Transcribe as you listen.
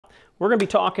We're going to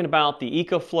be talking about the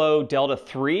EcoFlow Delta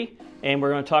 3, and we're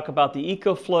going to talk about the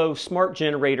EcoFlow Smart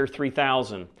Generator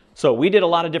 3000. So we did a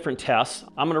lot of different tests.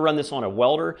 I'm going to run this on a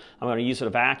welder. I'm going to use a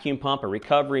vacuum pump, a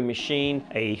recovery machine,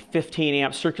 a 15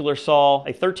 amp circular saw,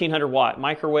 a 1300 watt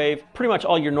microwave, pretty much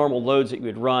all your normal loads that you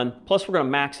would run. Plus we're going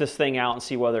to max this thing out and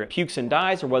see whether it pukes and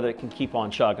dies or whether it can keep on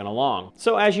chugging along.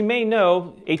 So as you may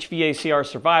know, HVACR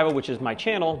Survival, which is my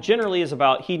channel, generally is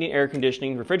about heating, air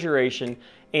conditioning, refrigeration,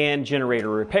 and generator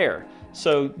repair.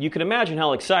 So you can imagine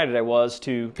how excited I was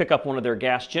to pick up one of their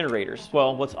gas generators.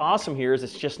 Well, what's awesome here is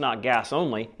it's just not gas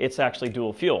only, it's actually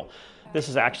dual fuel. This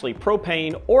is actually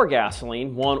propane or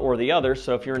gasoline, one or the other.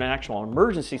 So if you're in an actual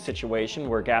emergency situation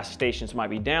where gas stations might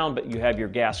be down, but you have your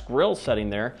gas grill setting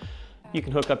there, you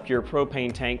can hook up your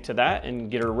propane tank to that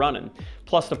and get her running.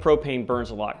 Plus the propane burns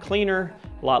a lot cleaner,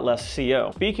 a lot less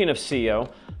CO. Speaking of CO,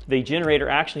 the generator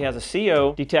actually has a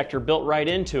CO detector built right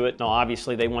into it. Now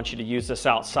obviously they want you to use this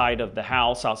outside of the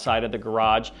house, outside of the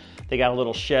garage. They got a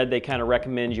little shed they kind of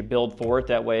recommend you build for it.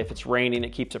 That way if it's raining,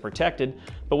 it keeps it protected.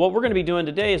 But what we're going to be doing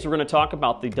today is we're going to talk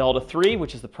about the Delta 3,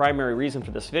 which is the primary reason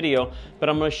for this video. But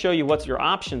I'm going to show you what your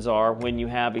options are when you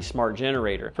have a smart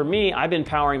generator. For me, I've been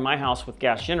powering my house with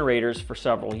gas generators for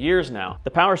several years now.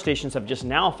 The power stations have just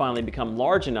now finally become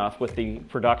large enough with the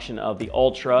production of the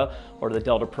Ultra or the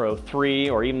Delta Pro 3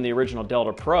 or even the original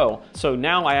Delta Pro. So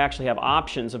now I actually have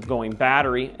options of going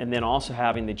battery and then also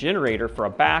having the generator for a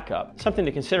backup. Something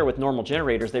to consider with normal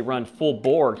generators, they run full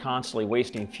bore, constantly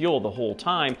wasting fuel the whole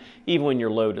time, even when your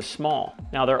load is small.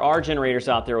 Now there are generators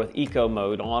out there with eco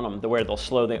mode on them where they'll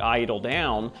slow the idle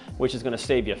down, which is going to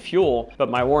save you fuel.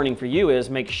 But my warning for you is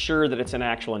make sure that it's an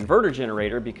actual inverter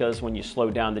generator, because when you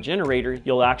slow down the generator,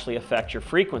 you'll actually affect your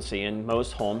frequency, and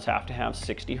most homes have to have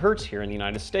 60 hertz here in the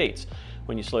United States.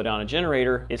 When you slow down a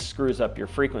generator, it screws up your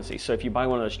frequency. So if you buy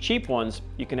one of those cheap ones,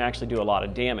 you can actually do a lot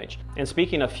of damage. And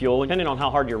speaking of fuel, depending on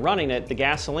how hard you're running it, the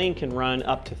gasoline can run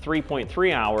up to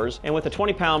 3.3 hours. And with a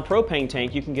 20-pound propane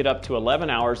tank, you can get up to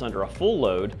 11 hours under a full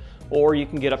load, or you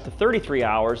can get up to 33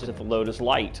 hours if the load is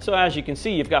light. So as you can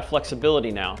see, you've got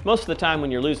flexibility now. Most of the time when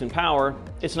you're losing power,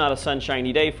 it's not a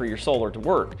sunshiny day for your solar to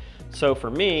work. So for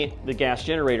me, the gas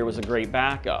generator was a great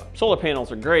backup. Solar panels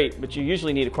are great, but you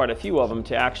usually need quite a few of them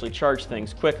to actually charge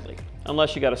things quickly,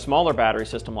 unless you got a smaller battery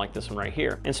system like this one right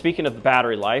here. And speaking of the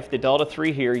battery life, the Delta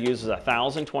 3 here uses a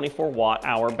 1,024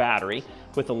 watt-hour battery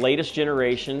with the latest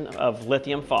generation of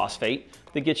lithium phosphate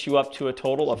that gets you up to a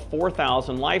total of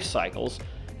 4,000 life cycles.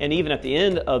 And even at the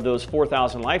end of those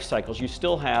 4,000 life cycles, you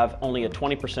still have only a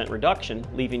 20% reduction,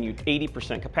 leaving you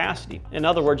 80% capacity. In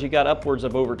other words, you got upwards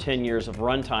of over 10 years of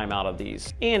runtime out of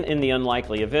these. And in the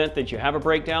unlikely event that you have a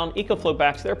breakdown, EcoFlow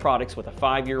backs their products with a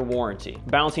 5-year warranty.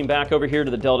 Bouncing back over here to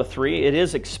the Delta 3, it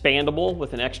is expandable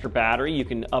with an extra battery. You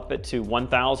can up it to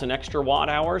 1,000 extra watt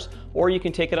hours, or you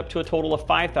can take it up to a total of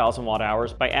 5,000 watt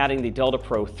hours by adding the Delta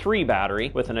Pro 3 battery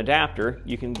with an adapter.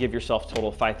 You can give yourself a total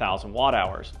of 5,000 watt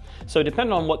hours. So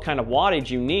depending on what kind of wattage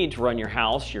you need to run your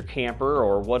house, your camper,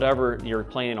 or whatever you're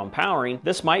planning on powering,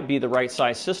 this might be the right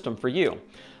size system for you.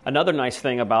 Another nice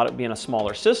thing about it being a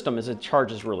smaller system is it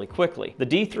charges really quickly. The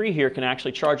D3 here can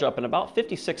actually charge up in about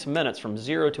 56 minutes from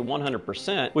 0 to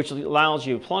 100%, which allows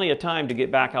you plenty of time to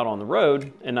get back out on the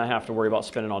road and not have to worry about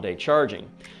spending all day charging.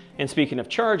 And speaking of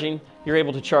charging, you're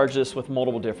able to charge this with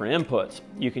multiple different inputs.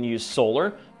 You can use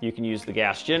solar, you can use the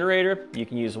gas generator, you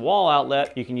can use a wall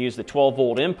outlet, you can use the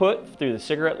 12-volt input through the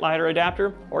cigarette lighter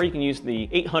adapter, or you can use the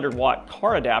 800-watt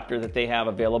car adapter that they have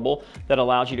available that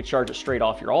allows you to charge it straight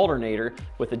off your alternator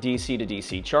with the DC to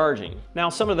DC charging. Now,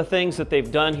 some of the things that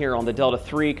they've done here on the Delta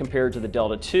 3 compared to the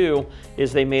Delta 2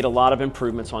 is they made a lot of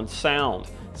improvements on sound.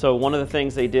 So one of the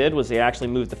things they did was they actually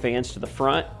moved the fans to the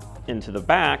front into the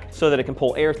back so that it can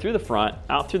pull air through the front,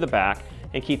 out through the back,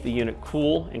 and keep the unit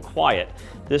cool and quiet.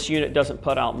 This unit doesn't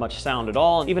put out much sound at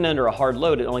all. Even under a hard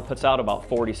load, it only puts out about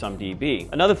 40 some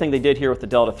dB. Another thing they did here with the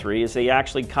Delta 3 is they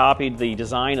actually copied the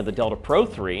design of the Delta Pro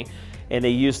 3, and they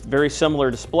used very similar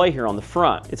display here on the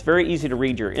front. It's very easy to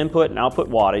read your input and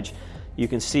output wattage. You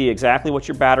can see exactly what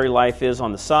your battery life is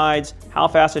on the sides, how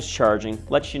fast it's charging,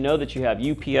 lets you know that you have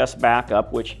UPS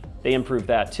backup, which they improved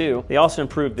that too. They also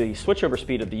improved the switchover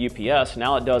speed of the UPS.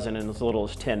 Now it does it in as little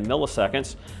as 10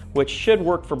 milliseconds, which should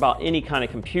work for about any kind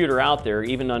of computer out there,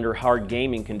 even under hard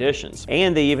gaming conditions.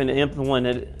 And they even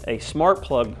implemented a smart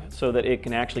plug so that it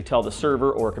can actually tell the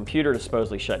server or computer to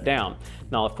supposedly shut down.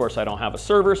 Now, of course, I don't have a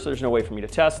server, so there's no way for me to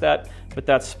test that, but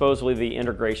that's supposedly the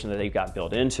integration that they've got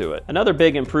built into it. Another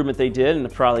big improvement they did,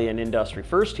 and probably an industry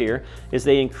first here, is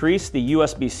they increased the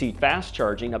USB-C fast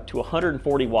charging up to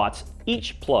 140 watts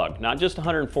each plug, not just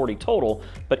 140 total,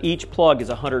 but each plug is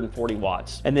 140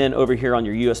 watts. And then over here on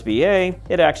your USB-A,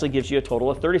 it actually gives you a total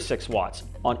of 36 watts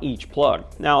on each plug.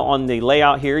 Now on the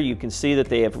layout here, you can see that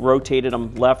they have rotated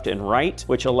them left and right,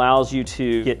 which allows you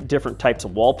to get different types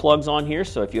of wall plugs on here.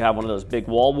 So if you have one of those big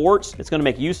wall warts, it's going to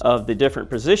make use of the different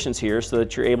positions here so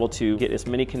that you're able to get as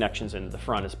many connections into the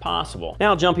front as possible.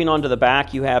 Now jumping onto the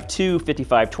back, you have two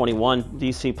 5521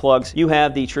 DC plugs. You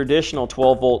have the traditional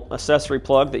 12-volt accessory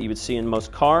plug that you would see in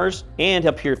most cars, and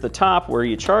up here at the top where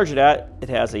you charge it at, it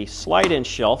has a slide-in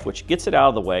shelf which gets it out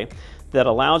of the way, that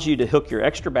allows you to hook your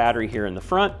extra battery here in the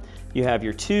front. You have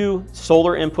your two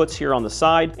solar inputs here on the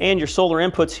side, and your solar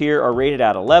inputs here are rated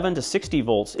at 11 to 60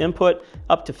 volts input,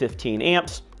 up to 15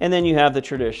 amps, and then you have the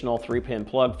traditional 3-pin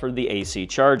plug for the AC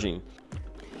charging.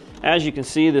 As you can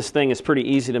see, this thing is pretty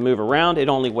easy to move around. It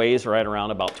only weighs right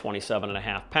around about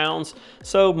 27.5 pounds.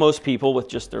 So most people with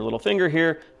just their little finger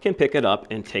here can pick it up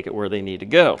and take it where they need to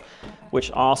go. Which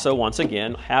also, once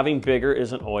again, having bigger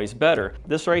isn't always better.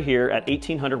 This right here at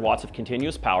 1800 watts of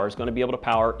continuous power is going to be able to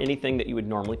power anything that you would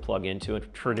normally plug into a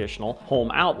traditional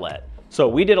home outlet. So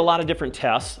we did a lot of different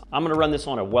tests. I'm going to run this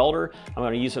on a welder. I'm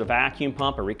going to use a vacuum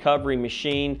pump, a recovery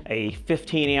machine, a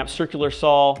 15 amp circular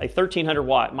saw, a 1300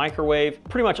 watt microwave,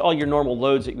 pretty much all your normal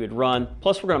loads that you would run.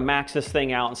 Plus we're going to max this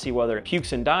thing out and see whether it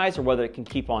pukes and dies or whether it can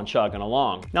keep on chugging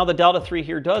along. Now the Delta 3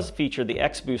 here does feature the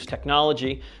X-Boost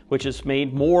technology, which is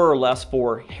made more or less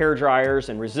for hair dryers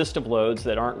and resistive loads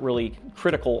that aren't really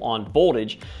critical on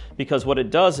voltage, because what it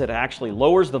does, it actually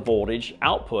lowers the voltage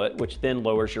output, which then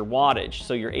lowers your wattage.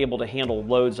 So you're able to handle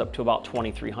loads up to about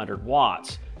 2300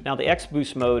 watts. Now the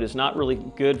X-Boost mode is not really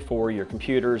good for your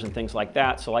computers and things like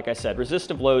that. So like I said,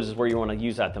 resistive loads is where you want to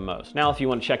use that the most. Now if you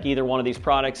want to check either one of these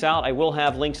products out, I will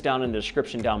have links down in the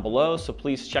description down below, so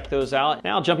please check those out.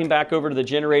 Now jumping back over to the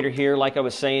generator here, like I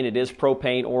was saying, it is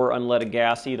propane or unleaded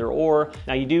gas, either or.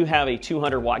 Now you do have a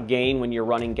 200 watt gain when you're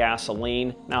running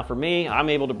gasoline. Now for me, I'm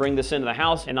able to bring this into the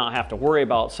house and not have to worry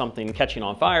about something catching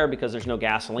on fire because there's no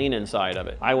gasoline inside of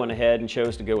it. I went ahead and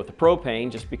chose to go with the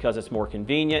propane just because it's more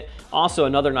convenient. Also,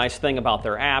 another nice thing about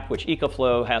their app, which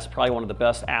EcoFlow has probably one of the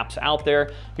best apps out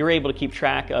there, you're able to keep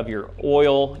track of your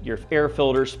oil, your air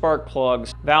filters, spark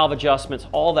plugs, valve adjustments,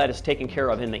 all that is taken care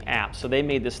of in the app. So they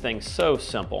made this thing so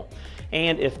simple.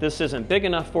 And if this isn't big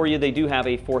enough for you, they do have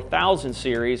a 4000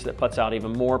 series that puts out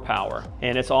even more power.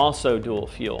 And it's also dual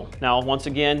fuel. Now, once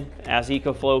again, as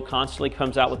EcoFlow constantly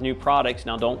comes out with new products,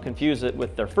 now don't confuse it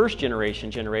with their first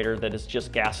generation generator that is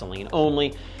just gasoline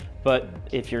only. But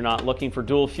if you're not looking for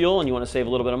dual fuel and you want to save a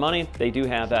little bit of money, they do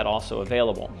have that also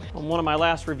available. On one of my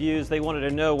last reviews, they wanted to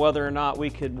know whether or not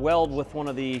we could weld with one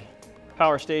of the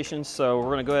power stations. So we're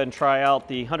going to go ahead and try out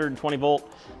the 120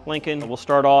 volt Lincoln. We'll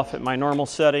start off at my normal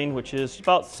setting, which is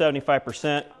about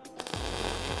 75%.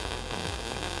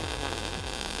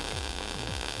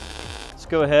 Let's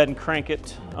go ahead and crank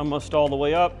it almost all the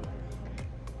way up.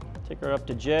 Take her up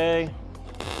to J.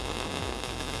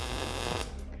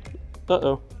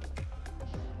 Uh-oh.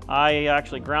 I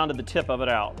actually grounded the tip of it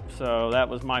out, so that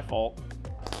was my fault.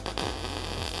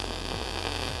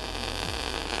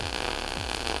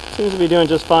 Seems to be doing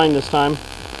just fine this time.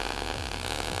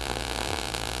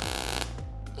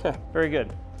 Okay, very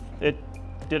good. It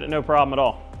did it no problem at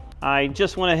all. I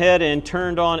just went ahead and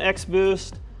turned on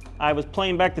X-Boost. I was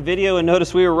playing back the video and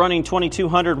noticed we were running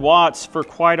 2200 watts for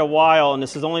quite a while, and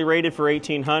this is only rated for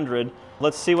 1800.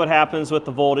 Let's see what happens with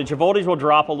the voltage. Your voltage will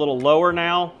drop a little lower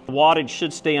now. The wattage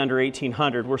should stay under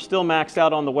 1800. We're still maxed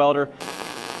out on the welder.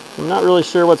 I'm not really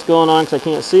sure what's going on because I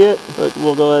can't see it, but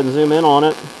we'll go ahead and zoom in on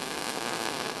it.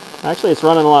 Actually, it's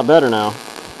running a lot better now.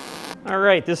 All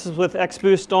right, this is with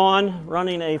X-Boost on,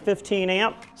 running a 15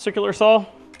 amp circular saw.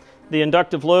 The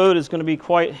inductive load is going to be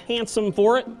quite handsome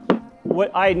for it.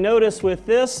 What I noticed with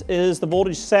this is the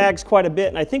voltage sags quite a bit,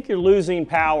 and I think you're losing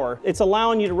power. It's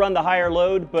allowing you to run the higher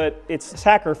load, but it's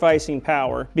sacrificing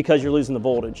power because you're losing the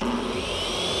voltage.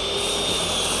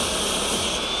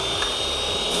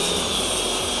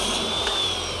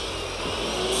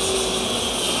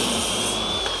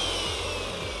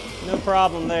 No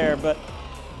problem there, but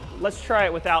let's try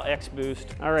it without X-Boost.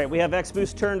 All right, we have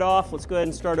X-Boost turned off. Let's go ahead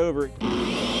and start over.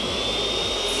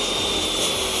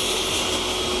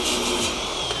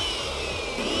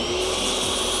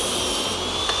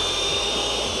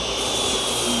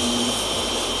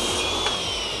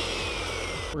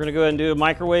 We're gonna go ahead and do a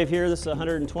microwave here. This is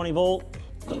 120 volt.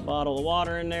 Put a bottle of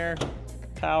water in there.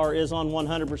 Power is on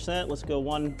 100%. Let's go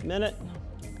 1 minute.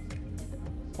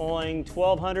 Pulling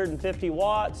 1250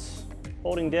 watts.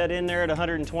 Holding dead in there at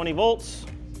 120 volts.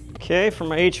 Okay, for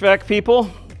my HVAC people,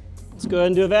 let's go ahead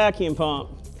and do a vacuum pump.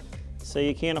 Say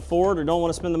you can't afford or don't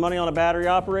want to spend the money on a battery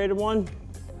operated one.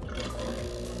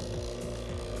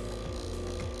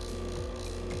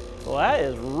 Well, that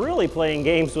is really playing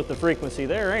games with the frequency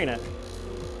there, ain't it?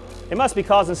 It must be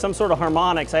causing some sort of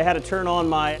harmonics. I had to turn on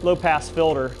my low pass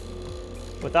filter.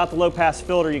 Without the low pass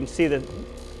filter, you can see that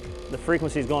the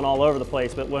frequency is going all over the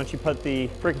place, but once you put the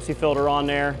frequency filter on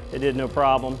there, it did no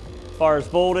problem. As far as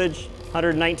voltage,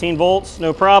 119 volts,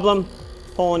 no problem.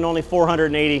 Pulling only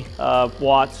 480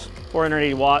 watts.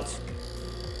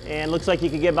 And looks like you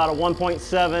could get about a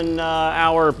 1.7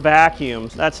 hour vacuum.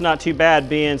 That's not too bad,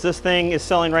 being this thing is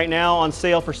selling right now on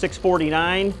sale for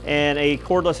 $649, and a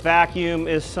cordless vacuum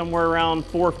is somewhere around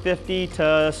 $450 to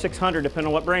 $600, depending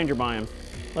on what brand you're buying.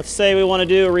 Let's say we want to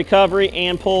do a recovery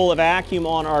and pull a vacuum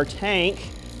on our tank.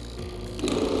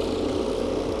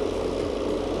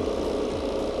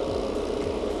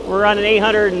 We're running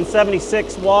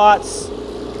 876 watts.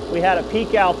 We had a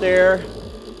peak out there.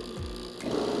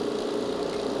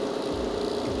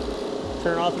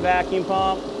 Turn off the vacuum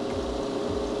pump,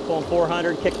 pulling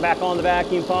 400, kick back on the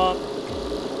vacuum pump,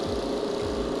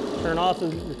 turn off the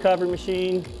recovery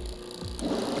machine.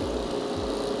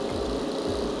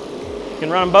 You can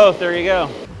run them both, there you go.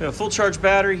 We have a full charge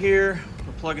battery here.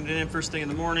 We're plugging it in first thing in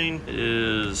the morning. It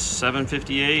is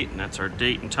 7:58, and that's our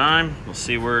date and time. We'll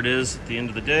see where it is at the end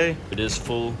of the day. It is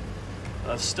full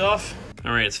of stuff.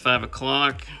 All right, it's 5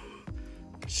 o'clock.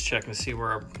 Just checking to see where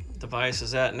our device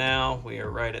is at now. We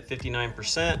are right at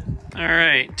 59%. All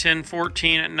right,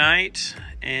 10:14 at night,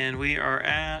 and we are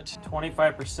at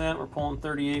 25%. We're pulling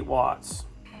 38 watts.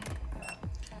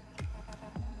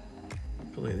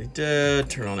 Completely dead,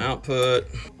 turn on output.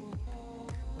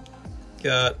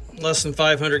 Got less than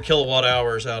 500 kilowatt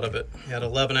hours out of it. Had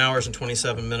 11 hours and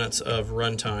 27 minutes of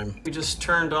runtime. We just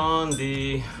turned on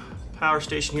the power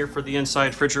station here for the inside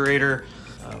refrigerator.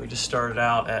 We just started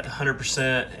out at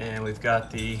 100%, and we've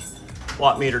got the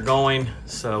watt meter going,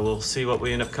 so we'll see what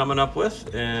we end up coming up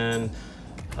with and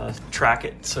track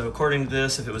it. So according to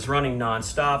this, if it was running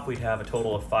non-stop, we'd have a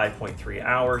total of 5.3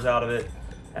 hours out of it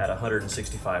at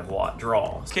 165 watt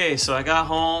draw. Okay, so I got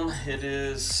home. It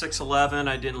is 6:11.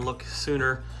 I didn't look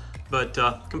sooner, but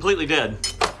completely dead.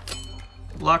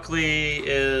 Luckily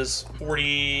is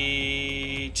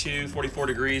 42, 44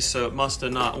 degrees, so it must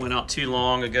have not went out too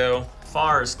long ago. As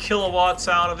far as kilowatts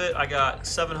out of it, I got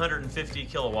 750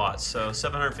 kilowatts, so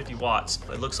 750 watts.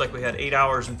 It looks like we had 8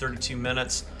 hours and 32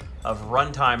 minutes of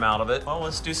runtime out of it. Well,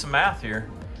 let's do some math here.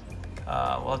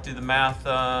 We'll have to do the math,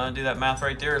 do that math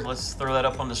right there. Let's throw that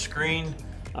up on the screen.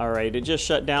 All right, it just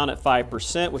shut down at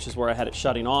 5%, which is where I had it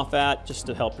shutting off at, just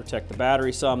to help protect the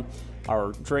battery some.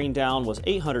 Our drain down was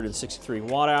 863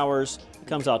 watt hours. It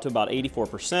comes out to about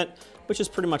 84%, which is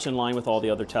pretty much in line with all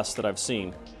the other tests that I've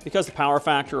seen. Because the power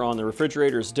factor on the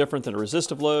refrigerator is different than a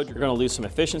resistive load, you're gonna lose some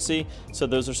efficiency, so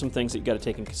those are some things that you gotta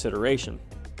take in consideration.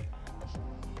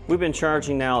 We've been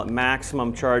charging now at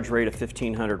maximum charge rate of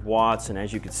 1500 watts, and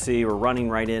as you can see, we're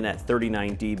running right in at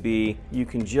 39 dB. You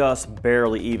can just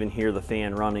barely even hear the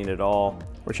fan running at all.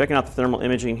 We're checking out the thermal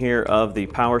imaging here of the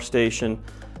power station.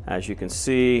 As you can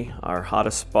see, our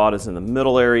hottest spot is in the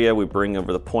middle area. We bring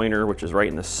over the pointer, which is right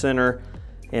in the center,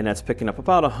 and that's picking up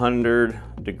about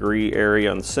 100-degree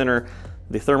area in the center.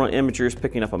 The thermal imager is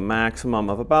picking up a maximum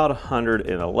of about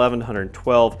 111,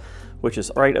 112, which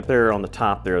is right up there on the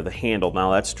top there of the handle.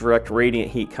 Now that's direct radiant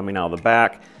heat coming out of the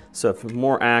back. So for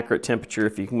more accurate temperature,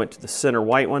 if you went to the center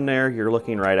white one there, you're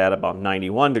looking right at about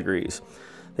 91 degrees.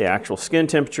 The actual skin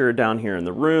temperature down here in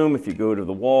the room, if you go to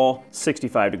the wall,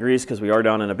 65 degrees because we are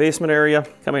down in a basement area.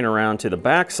 Coming around to the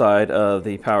back side of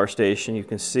the power station, you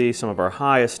can see some of our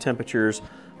highest temperatures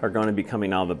are going to be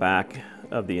coming out of the back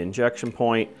of the injection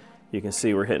point. You can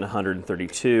see we're hitting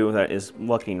 132. That is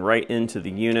looking right into the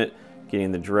unit,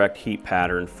 getting the direct heat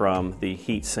pattern from the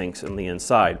heat sinks on the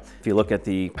inside. If you look at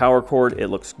the power cord, it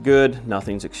looks good.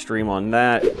 Nothing's extreme on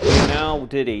that. We now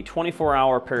did a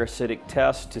 24-hour parasitic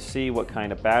test to see what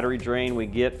kind of battery drain we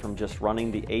get from just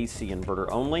running the AC inverter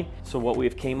only. So what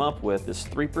we've came up with is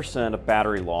 3% of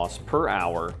battery loss per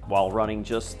hour while running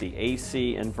just the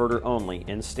AC inverter only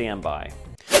in standby.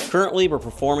 Currently, we're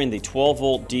performing the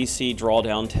 12-volt DC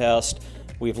drawdown test.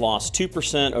 We've lost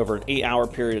 2% over an 8-hour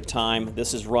period of time.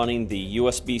 This is running the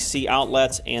USB-C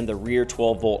outlets and the rear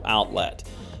 12-volt outlet.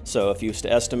 So if you was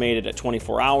to estimate it at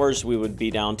 24 hours, we would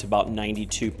be down to about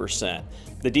 92%.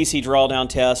 The DC drawdown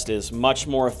test is much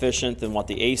more efficient than what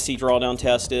the AC drawdown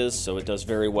test is, so it does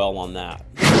very well on that.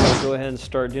 I'll go ahead and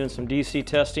start doing some DC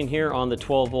testing here on the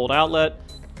 12-volt outlet.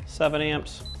 7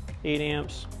 amps, 8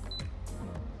 amps,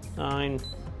 9,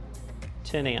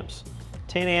 10 amps.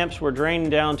 10 amps, we're draining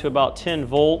down to about 10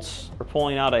 volts. We're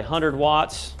pulling out 100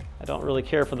 watts I don't really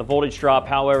care for the voltage drop,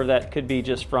 however, that could be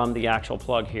just from the actual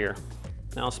plug here.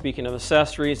 Now, speaking of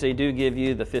accessories, they do give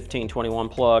you the 1521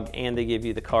 plug and they give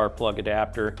you the car plug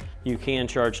adapter. You can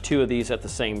charge 2 of these at the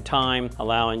same time,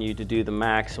 allowing you to do the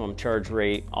maximum charge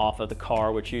rate off of the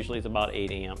car, which usually is about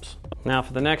 8 amps. Now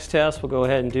for the next test, we'll go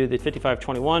ahead and do the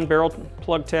 5521 barrel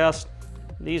plug test.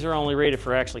 These are only rated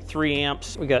for actually 3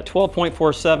 amps. We got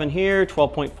 12.47 here,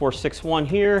 12.461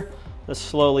 here. Let's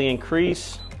slowly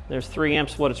increase. There's 3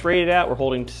 amps what it's rated at. We're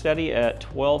holding steady at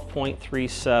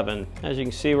 12.37. As you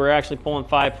can see, we're actually pulling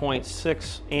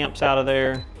 5.6 amps out of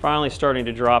there. Finally starting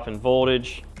to drop in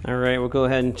voltage. All right, we'll go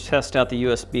ahead and test out the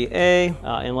USB-A.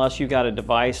 Unless you've got a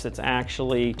device that's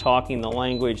actually talking the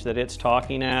language that it's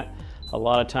talking at, a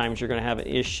lot of times you're gonna have an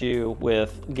issue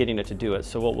with getting it to do it.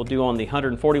 So what we'll do on the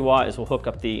 140 watt is we'll hook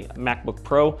up the MacBook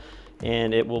Pro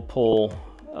and it will pull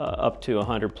up to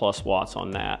 100 plus watts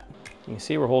on that. You can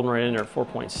see we're holding right in there at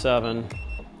 4.7.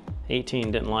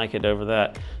 18 didn't like it over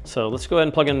that. So let's go ahead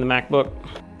and plug in the MacBook.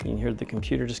 You can hear the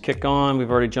computer just kick on.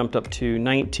 We've already jumped up to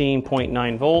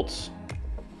 19.9 volts.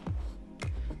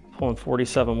 Pulling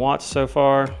 47 watts so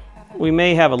far. We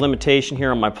may have a limitation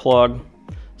here on my plug.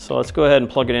 So let's go ahead and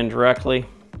plug it in directly.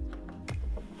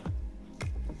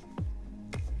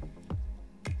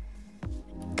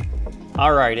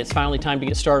 All right, it's finally time to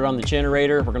get started on the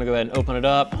generator. We're gonna go ahead and open it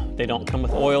up. They don't come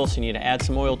with oil, so you need to add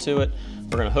some oil to it.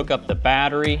 We're gonna hook up the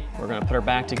battery. We're gonna put her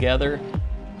back together,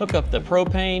 hook up the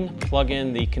propane, plug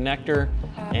in the connector,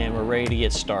 and we're ready to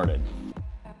get started.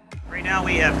 Right now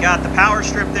we have got the power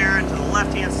strip there to the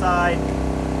left-hand side,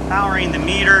 powering the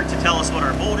meter to tell us what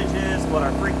our voltage is, what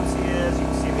our frequency is. You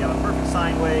can see we have a perfect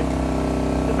sine wave.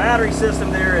 The battery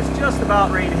system there is just about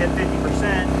ready to hit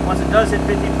 50%. Once it does hit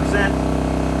 50%,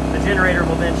 the generator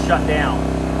will then shut down.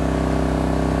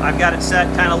 I've got it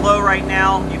set kind of low right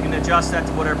now. You can adjust that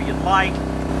to whatever you'd like.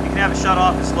 You can have it shut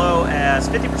off as low as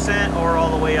 50% or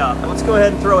all the way up. Let's go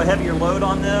ahead and throw a heavier load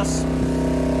on this.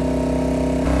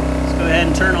 Let's go ahead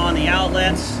and turn on the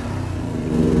outlets.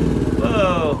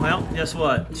 Whoa, well, guess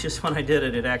what? It's just when I did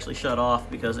it, it actually shut off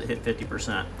because it hit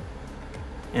 50%.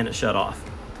 And it shut off.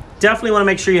 Definitely want to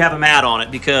make sure you have a mat on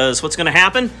it, because what's going to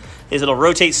happen is it'll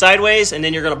rotate sideways and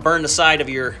then you're going to burn the side of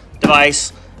your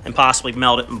device and possibly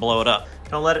melt it and blow it up.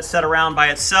 Don't let it set around by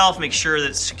itself. Make sure that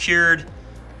it's secured.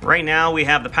 Right now we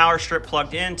have the power strip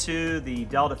plugged into the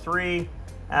Delta 3.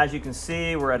 As you can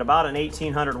see, we're at about an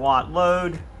 1800 watt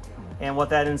load. And what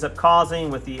that ends up causing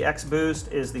with the X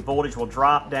boost is the voltage will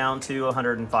drop down to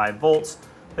 105 volts,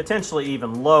 potentially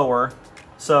even lower.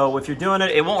 So if you're doing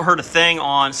it, it won't hurt a thing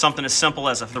on something as simple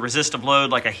as the resistive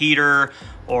load like a heater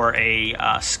or a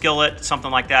skillet, something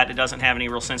like that. It doesn't have any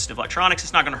real sensitive electronics.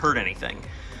 It's not going to hurt anything.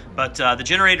 But the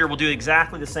generator will do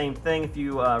exactly the same thing if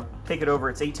you take it over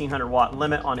its 1800 watt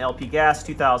limit on LP gas,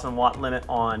 2000 watt limit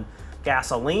on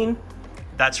gasoline.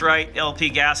 That's right, LP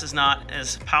gas is not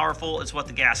as powerful as what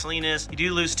the gasoline is. You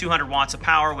do lose 200 watts of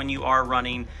power when you are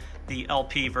running the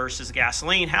LP versus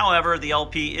gasoline. However, the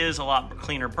LP is a lot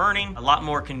cleaner burning, a lot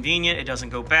more convenient. It doesn't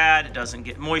go bad, it doesn't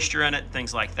get moisture in it,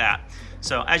 things like that.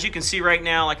 So as you can see right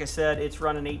now, like I said, it's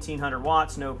running 1800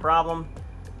 watts, no problem.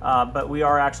 But we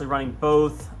are actually running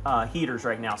both heaters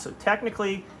right now. So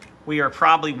technically, we are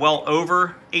probably well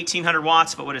over 1800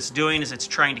 watts, but what it's doing is it's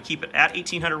trying to keep it at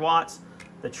 1800 watts.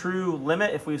 The true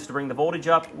limit, if we was to bring the voltage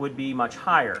up, would be much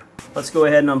higher. Let's go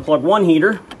ahead and unplug one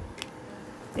heater,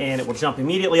 and it will jump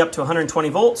immediately up to 120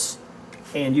 volts.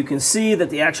 And you can see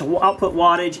that the actual output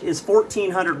wattage is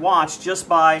 1400 watts just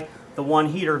by the one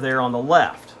heater there on the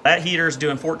left. That heater is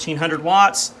doing 1400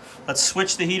 watts. Let's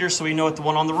switch the heater so we know what the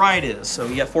one on the right is. So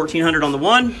we got 1400 on the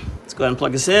one. Let's go ahead and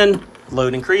plug this in.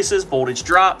 Load increases, voltage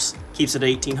drops, keeps it at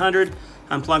 1800.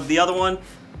 Unplug the other one,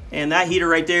 and that heater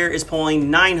right there is pulling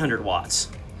 900 watts.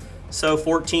 So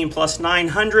 14 plus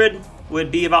 900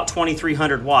 would be about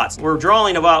 2300 watts. We're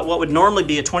drawing about what would normally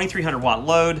be a 2300 watt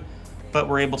load, but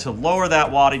we're able to lower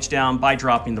that wattage down by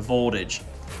dropping the voltage.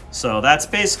 So that's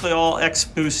basically all X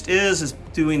Boost is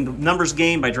doing the numbers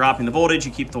game by dropping the voltage.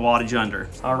 You keep the wattage under.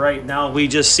 All right, now we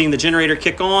just seen the generator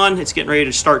kick on. It's getting ready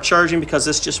to start charging because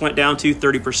this just went down to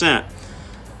 30%.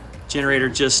 Generator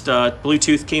just,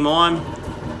 Bluetooth came on.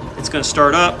 It's gonna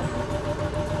start up.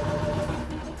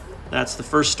 That's the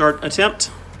first start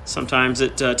attempt. Sometimes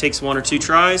it takes 1 or 2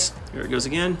 tries. Here it goes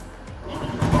again.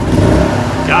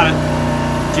 Got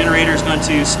it. Generator is going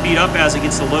to speed up as it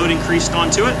gets the load increased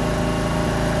onto it.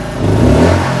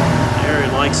 There,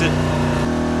 it likes it.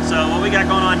 So what we got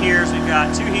going on here is we've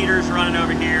got 2 heaters running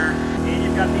over here, and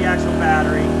you've got the actual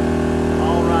battery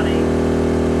all running,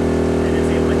 and it's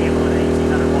able to handle it at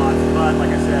 1800 watts. But like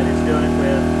I said, it's doing it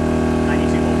with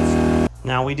 92 volts.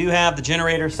 Now we do have the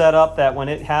generator set up that when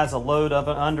it has a load of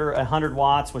under 100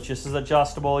 watts, which this is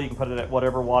adjustable, you can put it at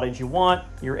whatever wattage you want,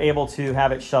 you're able to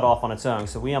have it shut off on its own.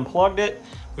 So we unplugged it,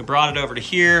 we brought it over to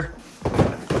here.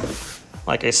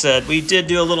 Like I said, we did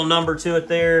do a little number to it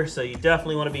there, so you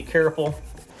definitely want to be careful.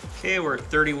 Okay, we're at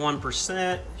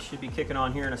 31%, should be kicking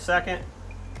on here in a second.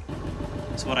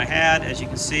 That's what I had. As you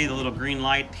can see, the little green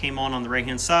light came on the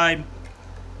right-hand side.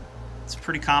 It's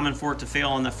pretty common for it to fail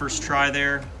on the first try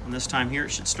there. On this time here,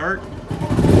 it should start.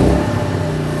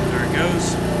 There it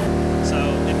goes. So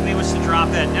if we was to drop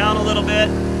that down a little bit,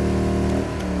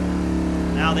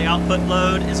 now the output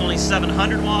load is only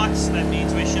 700 watts. That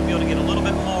means we should be able to get a little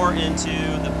bit more into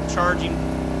the charging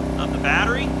of the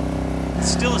battery. It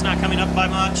still is not coming up by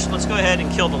much. Let's go ahead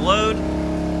and kill the load.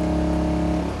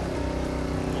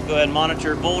 We'll go ahead and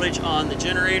monitor voltage on the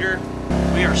generator.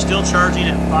 We are still charging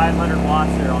at 500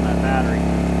 watts there on that battery.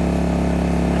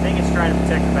 I think it's trying to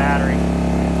protect the battery.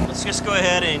 Let's just go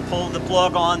ahead and pull the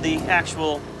plug on the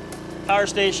actual power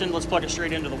station. Let's plug it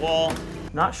straight into the wall.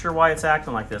 Not sure why it's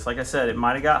acting like this. Like I said, it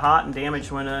might have got hot and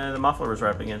damaged when the muffler was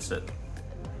right up against it.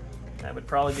 That would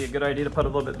probably be a good idea to put a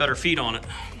little bit better feet on it.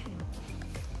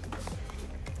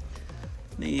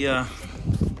 The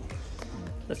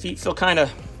feet feel kind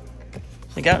of,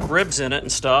 they got ribs in it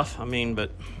and stuff. I mean,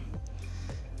 but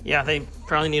yeah, they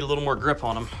probably need a little more grip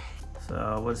on them.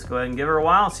 So we'll just go ahead and give her a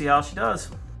while and see how she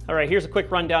does. All right, here's a quick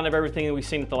rundown of everything that we've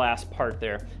seen at the last part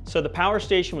there. So the power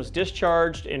station was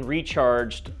discharged and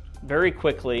recharged very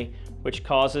quickly, which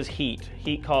causes heat.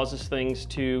 Heat causes things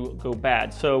to go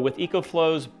bad. So with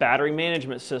EcoFlow's battery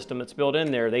management system that's built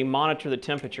in there, they monitor the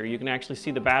temperature. You can actually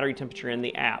see the battery temperature in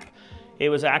the app. It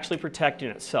was actually protecting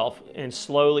itself and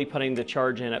slowly putting the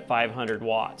charge in at 500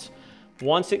 watts.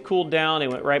 Once it cooled down,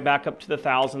 it went right back up to the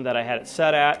 1,000 that I had it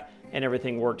set at, and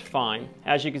everything worked fine.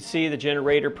 As you can see, the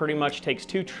generator pretty much takes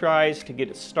 2 tries to get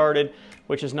it started,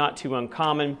 which is not too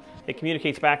uncommon. It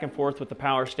communicates back and forth with the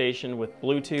power station with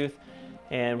Bluetooth,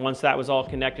 and once that was all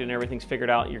connected and everything's figured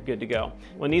out, you're good to go.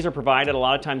 When these are provided, a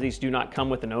lot of times these do not come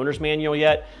with an owner's manual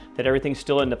yet, that everything's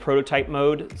still in the prototype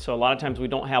mode. So a lot of times we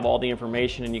don't have all the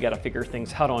information and you gotta figure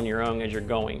things out on your own as you're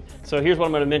going. So here's what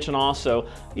I'm gonna mention also.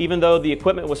 Even though the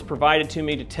equipment was provided to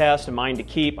me to test and mine to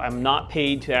keep, I'm not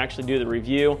paid to actually do the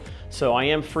review. So I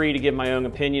am free to give my own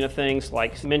opinion of things,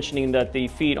 like mentioning that the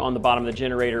feet on the bottom of the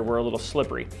generator were a little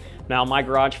slippery. Now my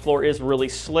garage floor is really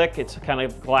slick. It's a kind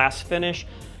of glass finish,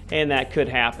 and that could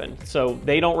happen. So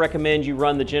they don't recommend you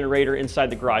run the generator inside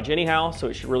the garage anyhow, so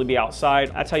it should really be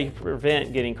outside. That's how you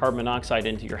prevent getting carbon monoxide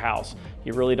into your house.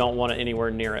 You really don't want it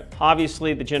anywhere near it.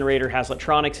 Obviously, the generator has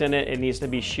electronics in it. It needs to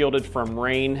be shielded from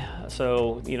rain.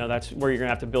 So, you know, that's where you're gonna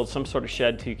have to build some sort of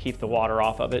shed to keep the water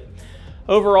off of it.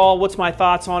 Overall, what's my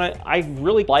thoughts on it? I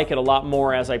really like it a lot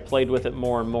more as I played with it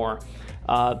more and more.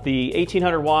 The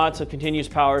 1800 watts of continuous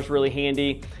power is really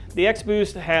handy. The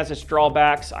X-Boost has its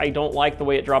drawbacks. I don't like the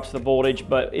way it drops the voltage,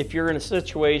 but if you're in a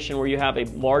situation where you have a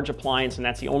large appliance and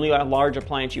that's the only large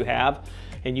appliance you have,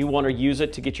 and you want to use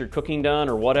it to get your cooking done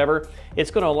or whatever,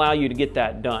 it's going to allow you to get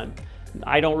that done.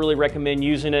 I don't really recommend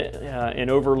using it and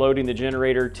overloading the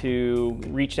generator to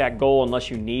reach that goal unless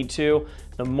you need to.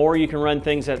 The more you can run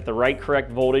things at the right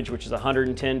correct voltage, which is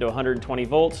 110 to 120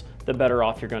 volts, the better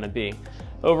off you're going to be.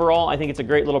 Overall, I think it's a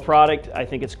great little product. I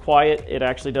think it's quiet. It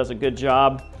actually does a good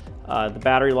job. The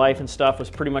battery life and stuff was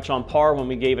pretty much on par when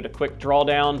we gave it a quick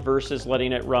drawdown versus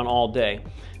letting it run all day.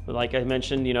 But like I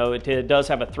mentioned, you know, it does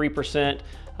have a 3%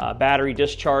 battery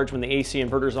discharge when the AC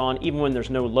inverter's on, even when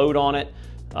there's no load on it,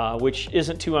 which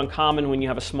isn't too uncommon when you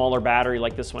have a smaller battery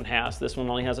like this one has. This one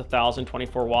only has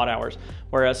 1,024 watt hours,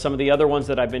 whereas some of the other ones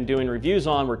that I've been doing reviews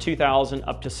on were 2,000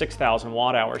 up to 6,000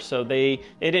 watt hours. So it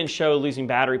didn't show losing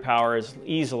battery power as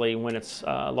easily when it's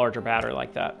a larger battery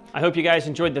like that. I hope you guys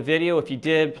enjoyed the video. If you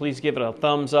did, please give it a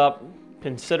thumbs up,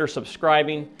 consider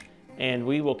subscribing, and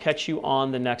we will catch you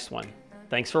on the next one.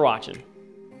 Thanks for watching.